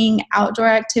 hiking, outdoor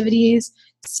activities,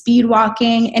 speed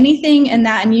walking, anything in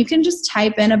that. And you can just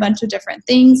type in a bunch of different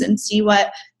things and see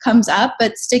what comes up,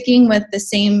 but sticking with the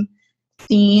same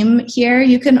theme here.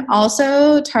 You can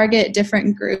also target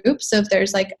different groups. So if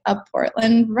there's like a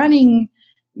Portland running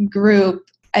group,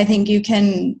 I think you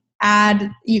can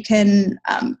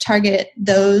target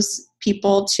those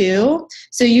people too.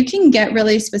 So you can get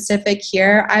really specific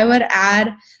here. I would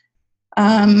add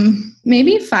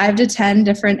maybe 5 to 10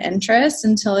 different interests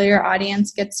until your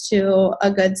audience gets to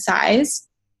a good size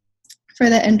for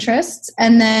the interests.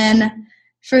 And then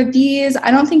for these, I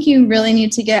don't think you really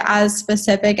need to get as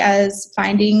specific as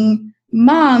finding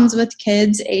moms with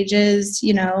kids ages,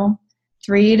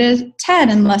 3 to 10,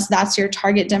 unless that's your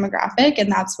target demographic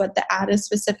and that's what the ad is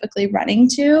specifically running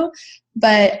to.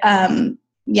 But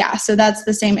so that's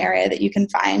the same area that you can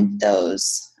find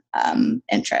those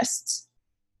interests.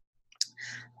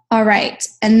 All right,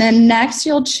 and then next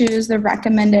you'll choose the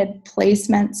recommended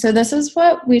placement. So this is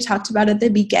what we talked about at the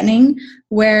beginning,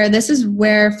 where this is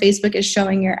where Facebook is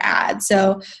showing your ad.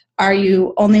 So are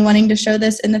you only wanting to show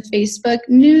this in the Facebook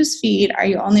news feed? Are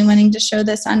you only wanting to show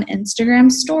this on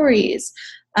Instagram stories?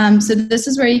 So this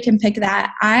is where you can pick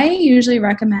that. I usually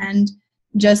recommend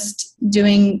just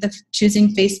choosing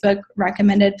Facebook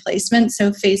recommended placement.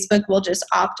 So Facebook will just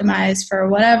optimize for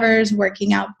whatever's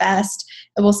working out best.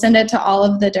 It will send it to all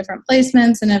of the different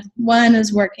placements. And if one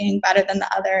is working better than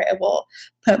the other, it will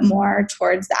put more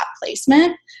towards that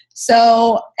placement.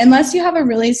 So unless you have a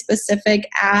really specific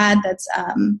ad that's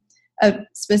a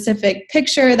specific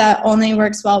picture that only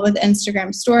works well with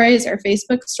Instagram stories or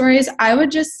Facebook stories, I would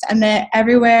just send it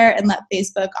everywhere and let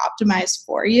Facebook optimize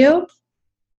for you.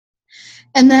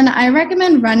 And then I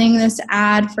recommend running this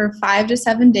ad for 5 to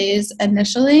 7 days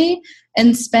initially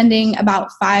and spending about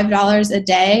 $5 a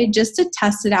day just to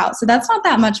test it out. So that's not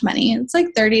that much money. It's like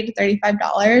 $30 to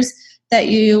 $35 that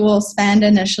you will spend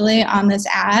initially on this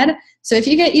ad. So if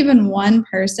you get even one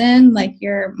person, like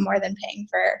you're more than paying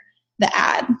for the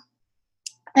ad.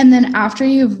 And then after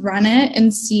you've run it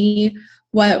and see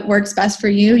what works best for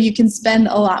you, you can spend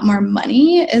a lot more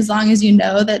money as long as you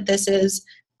know that this is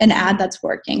an ad that's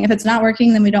working. If it's not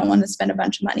working, then we don't want to spend a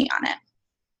bunch of money on it.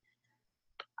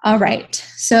 All right,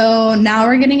 so now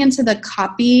we're getting into the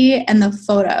copy and the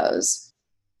photos.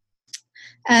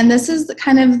 And this is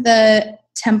kind of the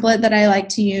template that I like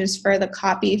to use for the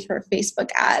copy for Facebook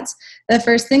ads. The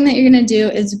first thing that you're going to do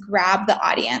is grab the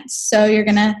audience. So you're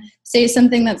going to say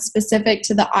something that's specific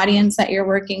to the audience that you're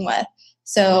working with.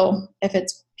 So if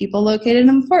it's people located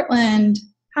in Portland,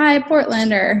 hi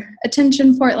Portland, or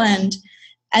attention Portland.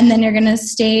 And then you're going to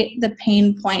state the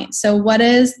pain point. So what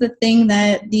is the thing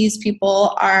that these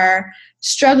people are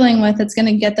struggling with that's going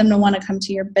to get them to want to come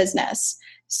to your business?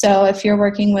 So if you're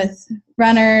working with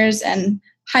runners and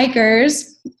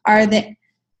hikers,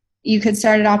 you could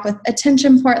start it off with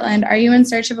attention Portland. Are you in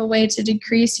search of a way to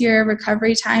decrease your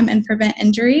recovery time and prevent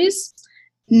injuries?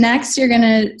 Next, you're going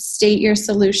to state your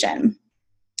solution.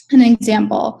 An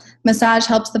example, massage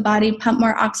helps the body pump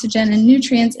more oxygen and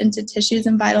nutrients into tissues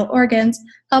and vital organs,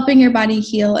 helping your body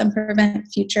heal and prevent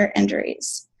future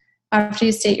injuries. After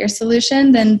you state your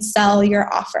solution, then sell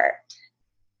your offer.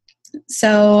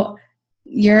 So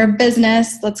your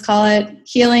business, let's call it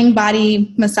Healing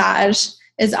Body Massage,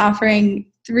 is offering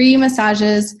 3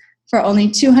 massages for only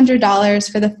 $200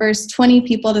 for the first 20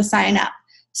 people to sign up.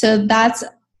 So that's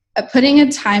putting a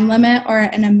time limit or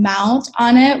an amount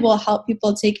on it will help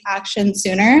people take action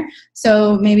sooner.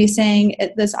 So maybe saying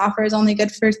this offer is only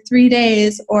good for 3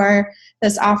 days, or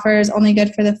this offer is only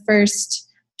good for the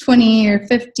first 20 or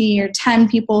 50 or 10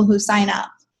 people who sign up.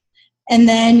 And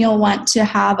then you'll want to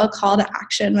have a call to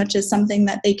action, which is something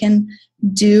that they can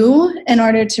do in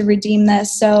order to redeem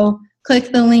this. So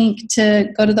click the link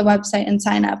to go to the website and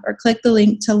sign up, or click the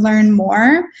link to learn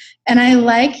more. And I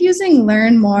like using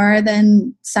learn more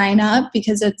than sign up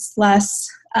because it's less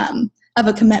of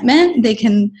a commitment. They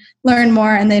can learn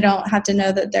more and they don't have to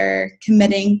know that they're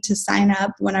committing to sign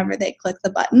up whenever they click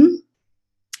the button.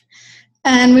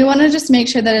 And we want to just make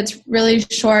sure that it's really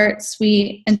short,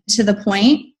 sweet, and to the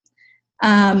point.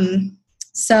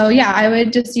 So yeah, I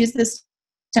would just use this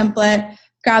template,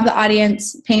 grab the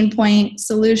audience, pain point,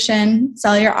 solution,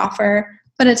 sell your offer,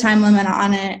 put a time limit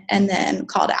on it, and then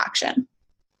call to action.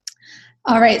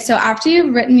 All right, so after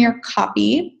you've written your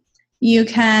copy, you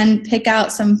can pick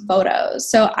out some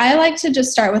photos. So I like to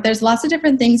just start with, there's lots of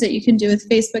different things that you can do with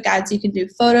Facebook ads. You can do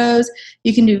photos,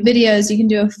 you can do videos, you can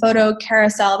do a photo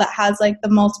carousel that has like the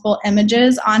multiple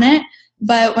images on it.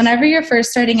 But whenever you're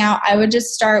first starting out, I would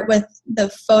just start with the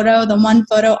photo, the one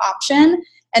photo option,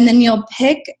 and then you'll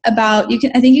pick I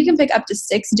think you can pick up to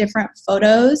 6 different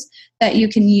photos that you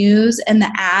can use in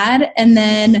the ad, and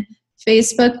then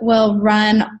Facebook will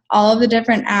run all of the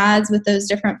different ads with those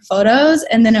different photos,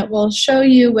 and then it will show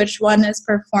you which one is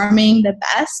performing the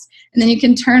best, and then you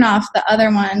can turn off the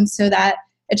other one so that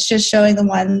it's just showing the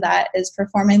one that is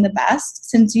performing the best.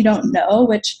 Since you don't know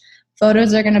which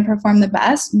photos are going to perform the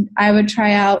best, I would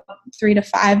try out 3 to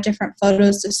 5 different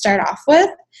photos to start off with.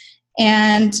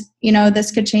 And,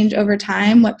 this could change over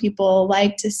time what people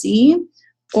like to see.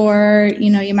 Or,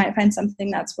 you might find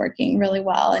something that's working really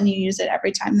well and you use it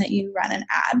every time that you run an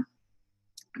ad.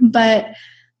 But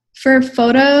for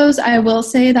photos, I will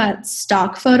say that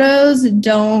stock photos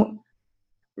don't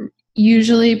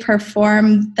usually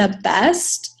perform the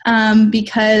best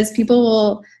because people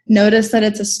will notice that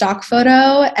it's a stock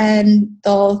photo and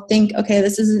they'll think, okay,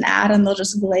 this is an ad, and they'll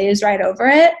just glaze right over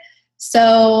it.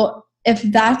 So if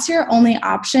that's your only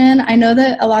option, I know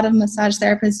that a lot of massage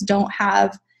therapists don't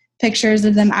have pictures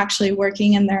of them actually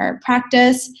working in their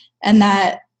practice and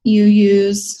that you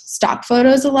use stock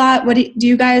photos a lot. Do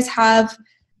you guys have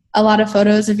a lot of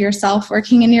photos of yourself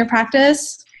working in your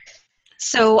practice?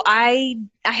 So I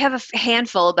have a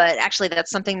handful, but actually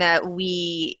that's something that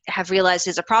we have realized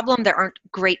is a problem. There aren't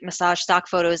great massage stock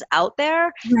photos out there.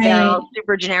 Right. They're all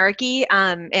super generic-y,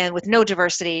 and with no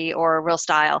diversity or real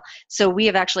style. So we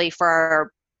have actually, for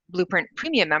our Blueprint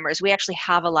Premium members, we actually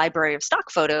have a library of stock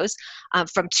photos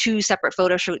from 2 separate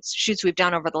photo shoots we've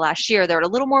done over the last year. They're a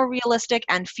little more realistic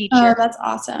and feature Oh, that's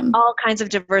awesome. all kinds of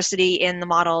diversity in the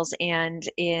models and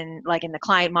in the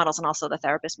client models and also the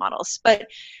therapist models. But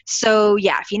so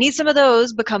yeah, if you need some of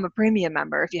those, become a premium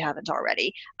member if you haven't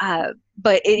already.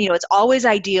 But it's always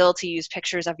ideal to use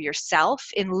pictures of yourself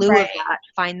in lieu of that.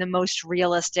 Find the most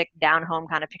realistic down-home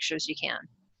kind of pictures you can.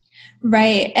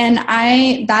 Right. And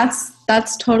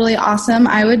that's totally awesome.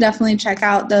 I would definitely check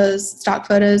out those stock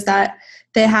photos that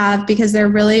they have because there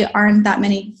really aren't that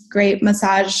many great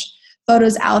massage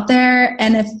photos out there.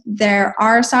 And if there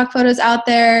are stock photos out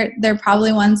there, they're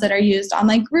probably ones that are used on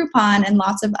like Groupon and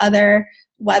lots of other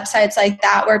websites like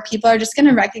that, where people are just going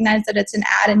to recognize that it's an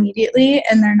ad immediately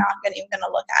and they're not even going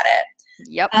to look at it.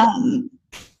 Yep.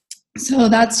 So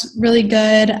that's really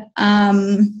good.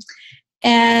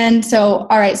 And so,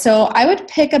 all right, so I would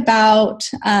pick about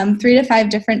 3 to 5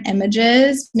 different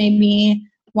images, maybe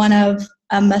one of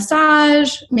a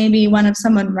massage, maybe one of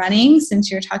someone running, since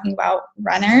you're talking about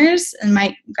runners and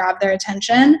might grab their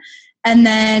attention. And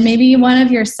then maybe one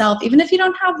of yourself, even if you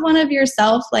don't have one of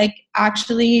yourself like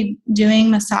actually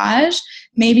doing massage,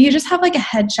 maybe you just have like a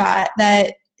headshot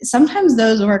that sometimes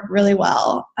those work really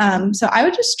well. So I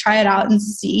would just try it out and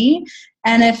see.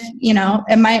 And if,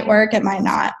 it might work, it might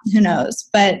not, who knows,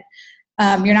 but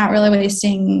you're not really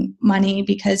wasting money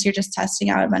because you're just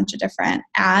testing out a bunch of different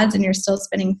ads and you're still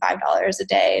spending $5 a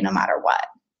day no matter what.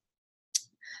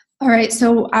 All right,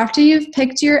 so after you've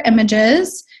picked your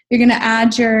images, you're going to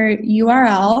add your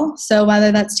URL. So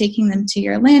whether that's taking them to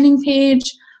your landing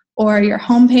page or your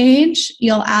home page,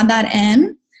 you'll add that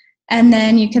in. And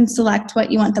then you can select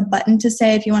what you want the button to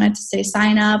say. If you want it to say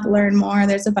sign up, learn more,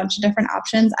 there's a bunch of different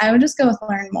options. I would just go with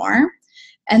learn more.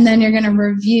 And then you're going to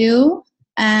review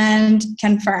and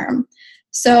confirm.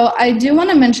 So I do want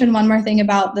to mention one more thing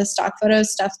about the stock photo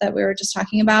stuff that we were just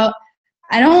talking about.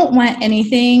 I don't want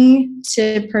anything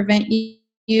to prevent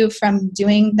you from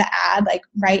doing the ad like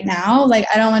right now. Like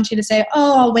I don't want you to say,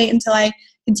 oh, I'll wait until I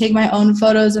can take my own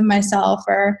photos of myself,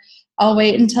 or I'll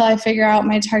wait until I figure out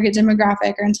my target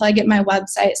demographic, or until I get my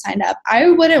website signed up.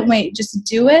 I wouldn't wait. Just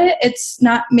do it.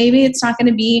 Maybe it's not going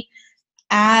to be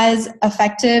as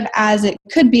effective as it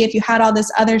could be if you had all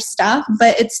this other stuff,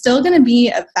 but it's still going to be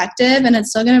effective and it's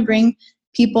still going to bring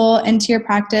people into your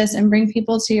practice and bring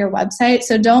people to your website.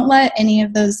 So don't let any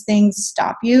of those things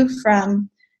stop you from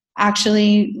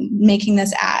actually making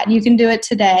this ad. You can do it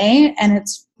today, and it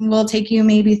will take you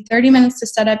maybe 30 minutes to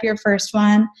set up your first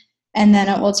one. And then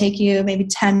it will take you maybe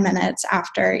 10 minutes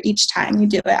after each time you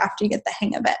do it, after you get the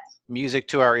hang of it. Music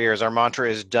to our ears. Our mantra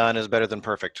is done is better than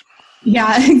perfect.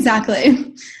 Yeah,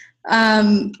 exactly.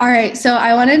 All right. So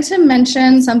I wanted to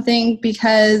mention something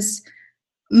because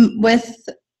with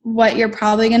what you're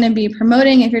probably going to be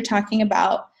promoting, if you're talking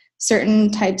about certain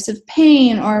types of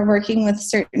pain or working with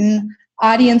certain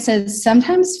audiences,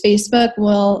 sometimes Facebook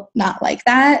will not like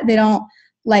that. They don't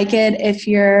like it if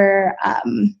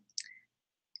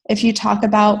you talk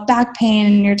about back pain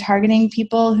and you're targeting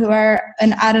people who are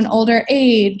at an older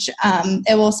age.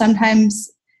 It will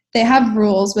sometimes, they have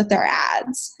rules with their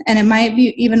ads, and it might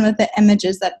be even with the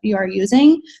images that you are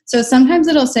using. So sometimes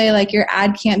it'll say like your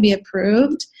ad can't be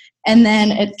approved. and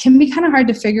then it can be kind of hard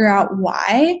to figure out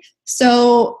why.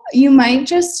 So you might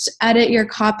just edit your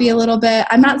copy a little bit.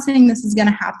 I'm not saying this is going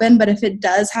to happen, but if it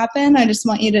does happen, I just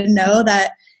want you to know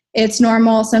that it's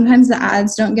normal. Sometimes the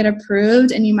ads don't get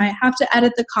approved, and you might have to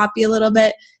edit the copy a little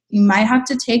bit. You might have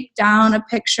to take down a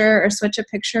picture or switch a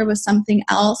picture with something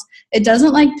else. It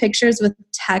doesn't like pictures with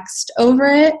text over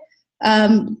it.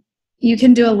 You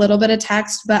can do a little bit of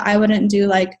text, but I wouldn't do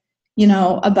like,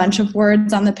 a bunch of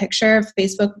words on the picture.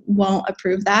 Facebook won't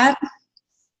approve that.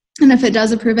 And if it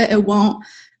does approve it, it won't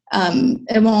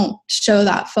show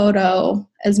that photo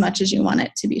as much as you want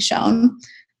it to be shown.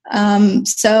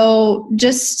 So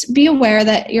just be aware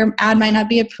that your ad might not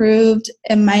be approved.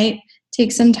 It might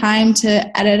take some time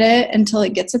to edit it until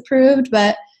it gets approved,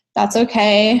 but that's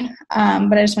okay.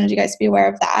 But I just wanted you guys to be aware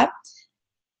of that.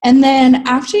 And then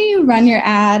after you run your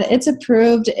ad, it's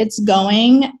approved, it's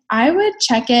going, I would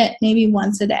check it maybe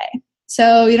once a day.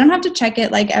 So you don't have to check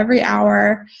it like every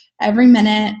hour, every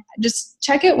minute. Just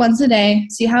check it once a day,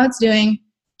 see how it's doing,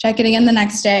 check it again the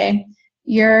next day.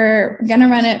 You're going to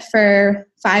run it for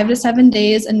 5 to 7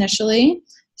 days initially.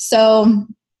 So,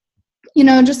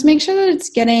 just make sure that it's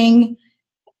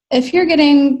if you're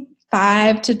getting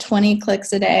 5 to 20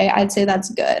 clicks a day, I'd say that's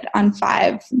good on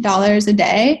 $5 a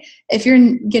day. If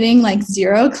you're getting like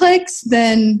 0 clicks,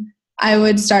 then I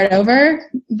would start over.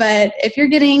 But if you're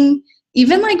getting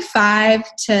even like 5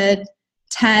 to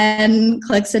 10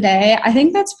 clicks a day, I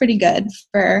think that's pretty good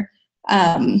for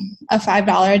a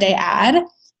 $5 a day ad.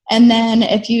 And then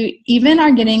if you even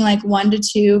are getting like 1 to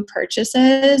 2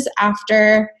 purchases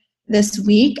after this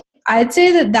week, I'd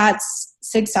say that that's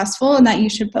successful and that you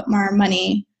should put more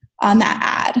money on that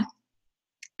ad.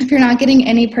 If you're not getting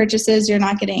any purchases, you're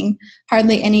not getting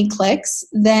hardly any clicks,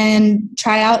 then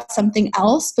try out something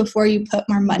else before you put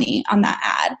more money on that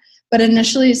ad. But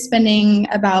initially spending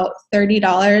about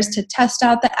 $30 to test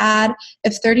out the ad.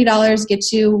 If $30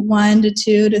 gets you 1 to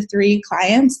 2 to 3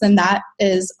 clients, then that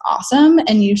is awesome,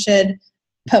 and you should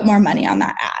put more money on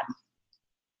that ad.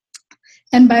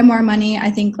 And by more money, I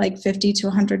think like $50 to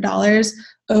 $100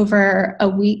 over a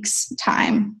week's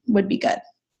time would be good.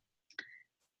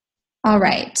 All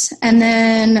right. And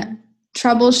then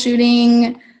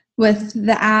troubleshooting with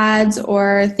the ads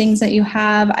or things that you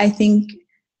have, I think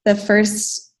the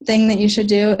first thing that you should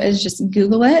do is just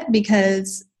Google it,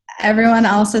 because everyone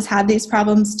else has had these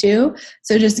problems too.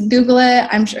 So just Google it.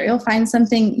 I'm sure you'll find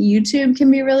something. YouTube can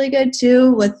be really good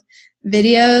too with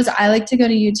videos. I like to go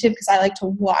to YouTube because I like to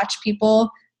watch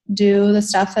people do the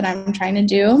stuff that I'm trying to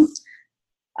do.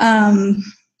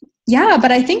 Yeah,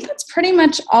 but I think that's pretty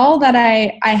much all that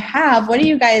I have. Do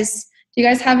you guys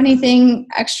have anything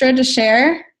extra to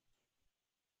share?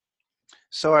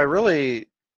 So I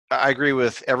agree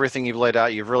with everything you've laid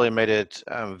out. You've really made it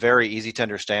very easy to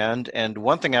understand. And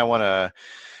one thing I want to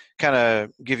kind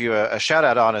of give you a shout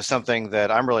out on is something that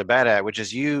I'm really bad at, which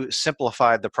is you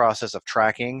simplified the process of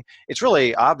tracking. It's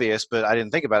really obvious, but I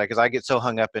didn't think about it because I get so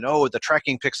hung up in, the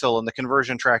tracking pixel and the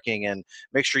conversion tracking, and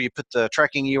make sure you put the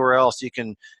tracking URL so you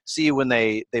can see when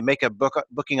they make a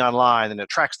booking online, and it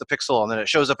tracks the pixel and then it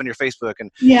shows up in your Facebook. And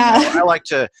yeah, I like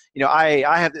to, I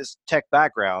have this tech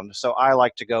background, so I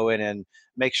like to go in and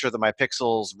make sure that my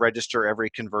pixels register every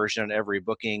conversion and every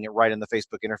booking right in the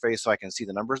Facebook interface so I can see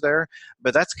the numbers there.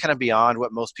 But that's kind of beyond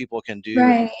what most people can do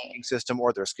right. in the booking system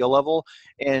or their skill level.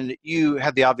 And you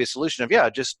had the obvious solution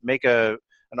of, just make an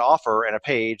offer and a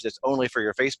page that's only for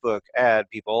your Facebook ad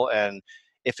people. And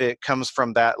if it comes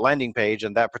from that landing page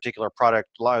and that particular product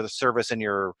or the service in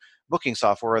your booking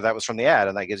software, that was from the ad,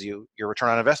 and that gives you your return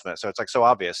on investment. So it's like so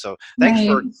obvious. So thanks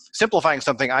for simplifying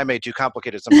something I made too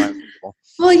complicated sometimes for people.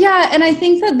 Well, yeah, and I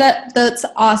think that's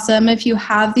awesome if you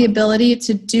have the ability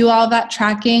to do all that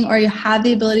tracking, or you have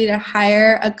the ability to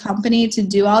hire a company to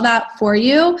do all that for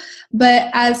you. But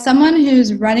as someone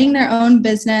who's running their own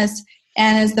business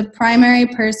and is the primary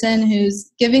person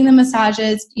who's giving the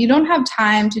massages, you don't have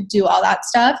time to do all that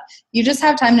stuff. You just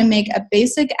have time to make a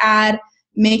basic ad,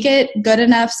 make it good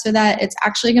enough so that it's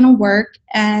actually going to work,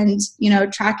 and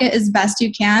track it as best you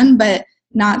can, but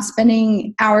not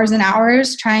spending hours and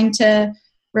hours trying to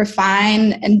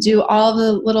refine and do all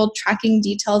the little tracking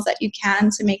details that you can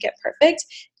to make it perfect.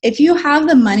 If you have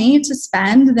the money to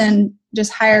spend, then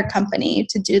just hire a company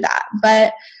to do that.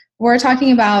 But we're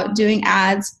talking about doing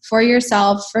ads for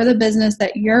yourself, for the business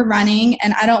that you're running,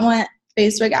 and I don't want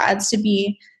Facebook ads to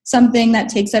be something that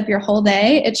takes up your whole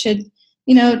day. It should,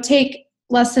 take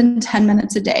less than 10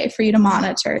 minutes a day for you to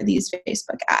monitor these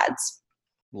Facebook ads.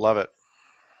 Love it.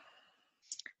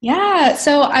 Yeah,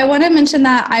 so I want to mention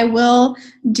that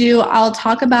I'll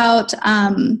talk about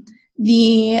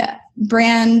the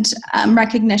brand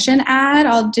recognition ad.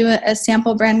 I'll do a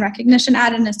sample brand recognition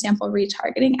ad and a sample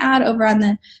retargeting ad over on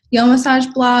the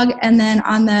Yomassage blog. And then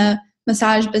on the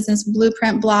Massage Business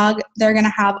Blueprint blog, they're going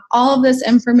to have all of this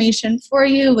information for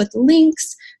you with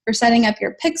links for setting up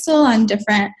your pixel on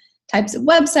different types of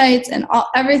websites, and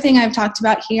everything I've talked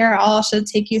about here. I'll also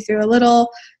take you through a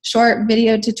little short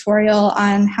video tutorial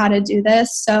on how to do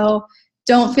this. So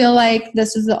don't feel like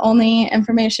this is the only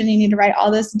information you need to write all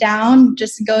this down.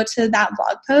 Just go to that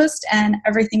blog post and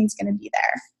everything's going to be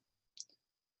there.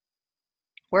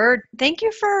 Word. Thank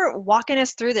you for walking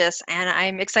us through this. And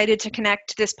I'm excited to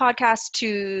connect this podcast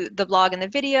to the blog and the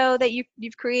video that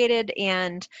you've created.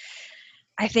 And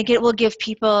I think it will give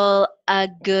people a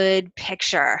good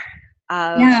picture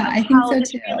of I think how so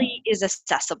this too. really is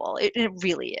accessible. It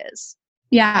really is.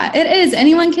 Yeah, it is.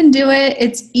 Anyone can do it.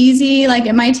 It's easy. Like,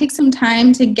 it might take some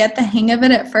time to get the hang of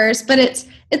it at first, but it's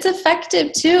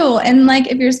effective too. And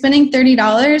like, if you're spending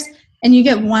 $30 and you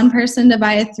get one person to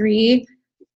buy a 3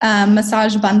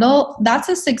 massage bundle, that's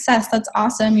a success. That's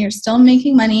awesome. You're still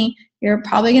making money. You're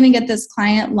probably going to get this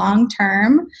client long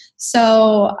term.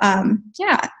 So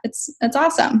yeah, it's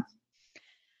awesome.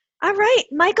 All right,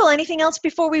 Michael, anything else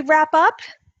before we wrap up?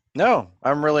 No,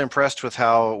 I'm really impressed with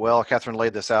how well Katherine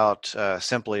laid this out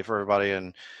simply for everybody,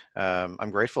 and I'm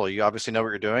grateful. You obviously know what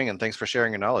you're doing, and thanks for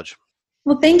sharing your knowledge.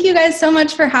 Well, thank you guys so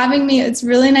much for having me. It's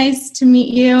really nice to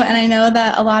meet you, and I know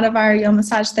that a lot of our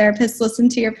Yomassage therapists listen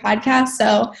to your podcast,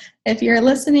 so if you're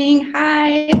listening, hi,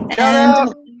 and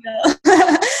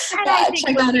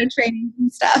check out our training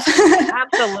and stuff.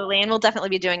 Absolutely, and we'll definitely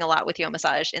be doing a lot with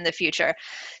Yomassage in the future.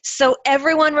 So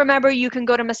everyone, remember, you can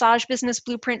go to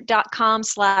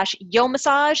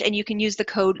massagebusinessblueprint.com/Yomassage, and you can use the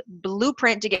code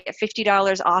Blueprint to get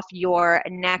 $50 off your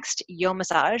next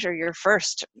Yomassage or your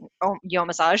first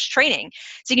Yomassage training.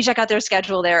 So you can check out their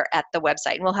schedule there at the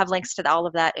website, and we'll have links to all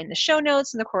of that in the show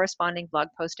notes and the corresponding blog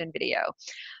post and video.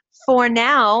 For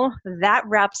now, that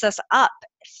wraps us up.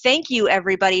 Thank you,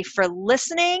 everybody, for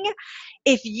listening.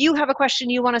 If you have a question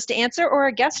you want us to answer or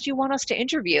a guest you want us to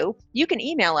interview, you can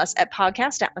email us at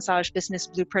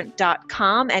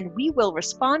podcast@massagebusinessblueprint.com, and we will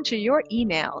respond to your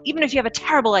email. Even if you have a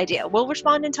terrible idea, we'll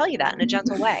respond and tell you that in a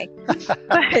gentle way.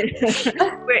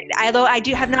 Although I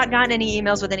have not gotten any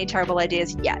emails with any terrible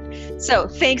ideas yet. So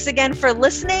thanks again for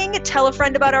listening. Tell a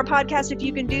friend about our podcast if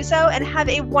you can do so, and have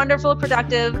a wonderful,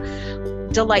 productive,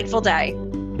 delightful day.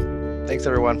 Thanks,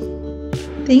 everyone.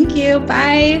 Thank you.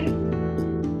 Bye.